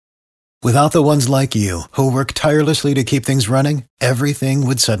Without the ones like you, who work tirelessly to keep things running, everything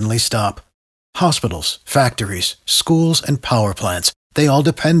would suddenly stop. Hospitals, factories, schools, and power plants, they all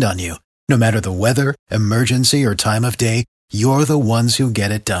depend on you. No matter the weather, emergency, or time of day, you're the ones who get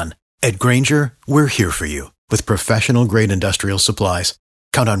it done. At Grainger, we're here for you with professional-grade industrial supplies.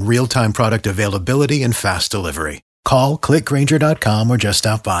 Count on real-time product availability and fast delivery. Call, click Grainger.com, or just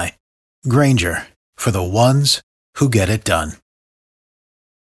stop by. Grainger, for the ones who get it done.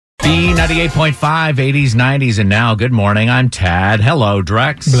 B98.5, 80s, 90s, and now. Good morning. I'm Tad. Hello,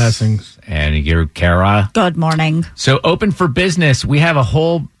 Drex. Blessings. And you're Kara. Good morning. So, Open for Business, we have a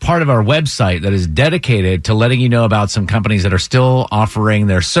whole part of our website that is dedicated to letting you know about some companies that are still offering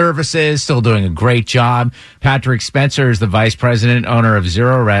their services, still doing a great job. Patrick Spencer is the vice president, owner of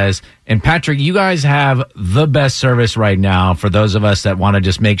Zerorez. And Patrick, you guys have the best service right now for those of us that want to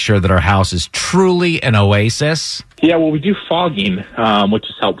just make sure that our house is truly an oasis. Yeah, well, we do fogging, which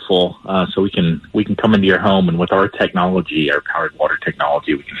is helpful. So we can come into your home, and with our technology, our powered water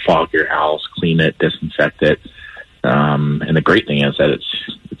technology, we can fog your house, clean it, disinfect it. And the great thing is that it's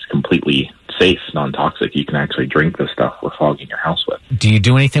completely safe, non-toxic. You can actually drink the stuff we're fogging your house with. Do you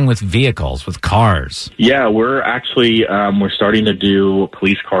do anything with vehicles, with cars? Yeah, we're actually we're starting to do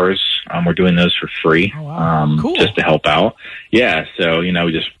police cars. We're doing those for free, Cool. just to help out. Yeah, so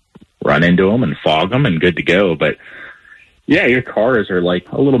we just run into them and fog them and good to go. But yeah, your cars are like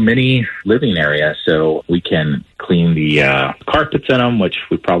a little mini living area, so we can clean the carpets in them, which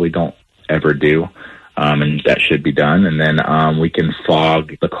we probably don't ever do. And that should be done. And then we can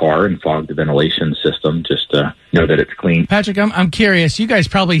fog the car and fog the ventilation system just to know that it's clean. Patrick, I'm curious. You guys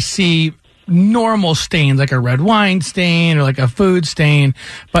probably see normal stains like a red wine stain or like a food stain.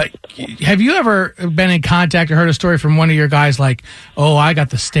 But have you ever been in contact or heard a story from one of your guys like, oh, I got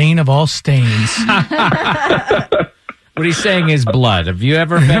the stain of all stains? What he's saying is blood. Have you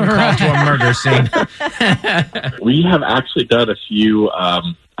ever been called to a murder scene? We have actually done a few,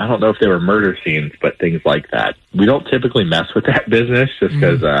 I don't know if they were murder scenes, but things like that. We don't typically mess with that business just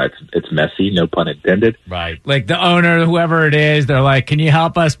because it's messy, no pun intended. Right. Like the owner, whoever it is, they're like, can you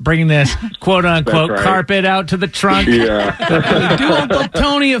help us bring this quote-unquote right. carpet out to the trunk? Yeah. Do Uncle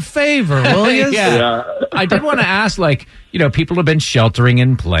Tony a favor, will you? Yeah. I did want to ask, people have been sheltering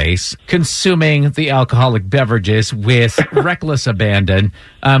in place, consuming the alcoholic beverages with reckless abandon.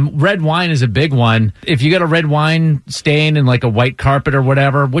 Red wine is a big one. If you get a red wine stain in like a white carpet or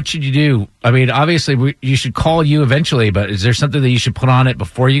whatever, what should you do? I mean, obviously, you should call you eventually, but is there something that you should put on it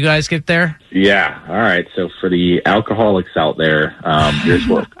before you guys get there? Yeah. All right. So for the alcoholics out there, here's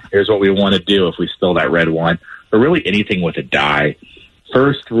what we want to do if we spill that red wine, or really anything with a dye.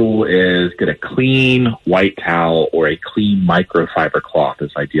 First rule is get a clean white towel or a clean microfiber cloth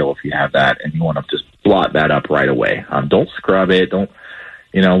is ideal if you have that, and you want to just blot that up right away. Don't scrub it. Don't,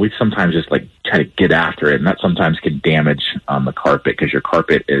 we sometimes just try to get after it, and that sometimes can damage the carpet because your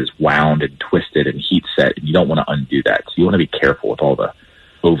carpet is wound and twisted and heat set, and you don't want to undo that. So you want to be careful with all the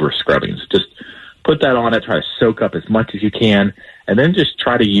over scrubbings. Just put that on it, try to soak up as much as you can, and then just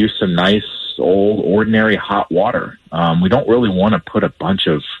try to use some nice old ordinary hot water. We don't really want to put a bunch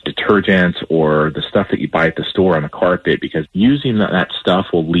of detergents or the stuff that you buy at the store on the carpet, because using that stuff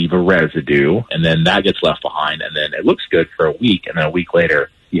will leave a residue, and then that gets left behind, and then it looks good for a week, and then a week later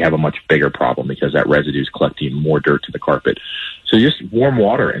you have a much bigger problem because that residue is collecting more dirt to the carpet. So just warm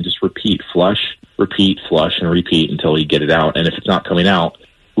water and just repeat, flush, and repeat until you get it out. And if it's not coming out,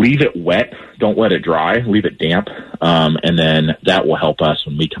 leave it wet. Don't let it dry. Leave it damp. And then that will help us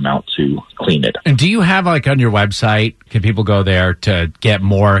when we come out to clean it. And do you have, on your website, can people go there to get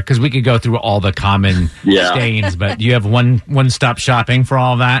more? Because we could go through all the common stains, but do you have one-stop shopping for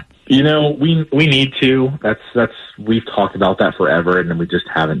all that? We need to. That's we've talked about that forever, and then we just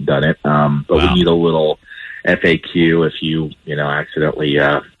haven't done it. But we need a little FAQ if you accidentally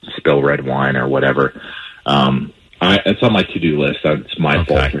spill red wine or whatever. It's on my to-do list. It's my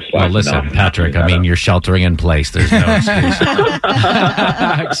fault for slacking. Well, listen, Patrick, you're sheltering in place. There's no excuse.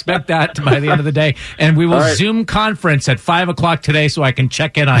 Expect that by the end of the day. And we will Zoom conference at 5 o'clock today so I can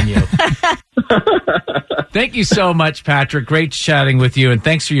check in on you. Thank you so much, Patrick. Great chatting with you. And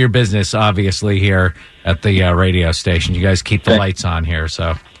thanks for your business, obviously, here at the radio station. You guys keep the lights on here.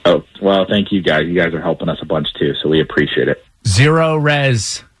 So. Oh, well, thank you guys. You guys are helping us a bunch, too, so we appreciate it.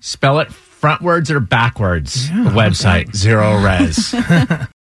 Zerorez. Spell it frontwards or backwards? The website, Zerorez.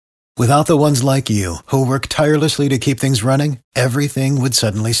 Without the ones like you, who work tirelessly to keep things running, everything would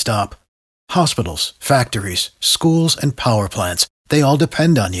suddenly stop. Hospitals, factories, schools, and power plants, they all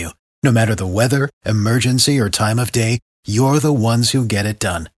depend on you. No matter the weather, emergency, or time of day, you're the ones who get it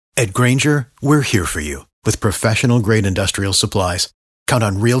done. At Grainger, we're here for you with professional-grade industrial supplies. Count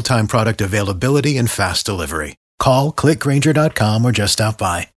on real-time product availability and fast delivery. Call, click Grainger.com, or just stop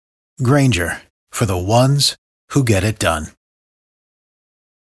by. Grainger, for the ones who get it done.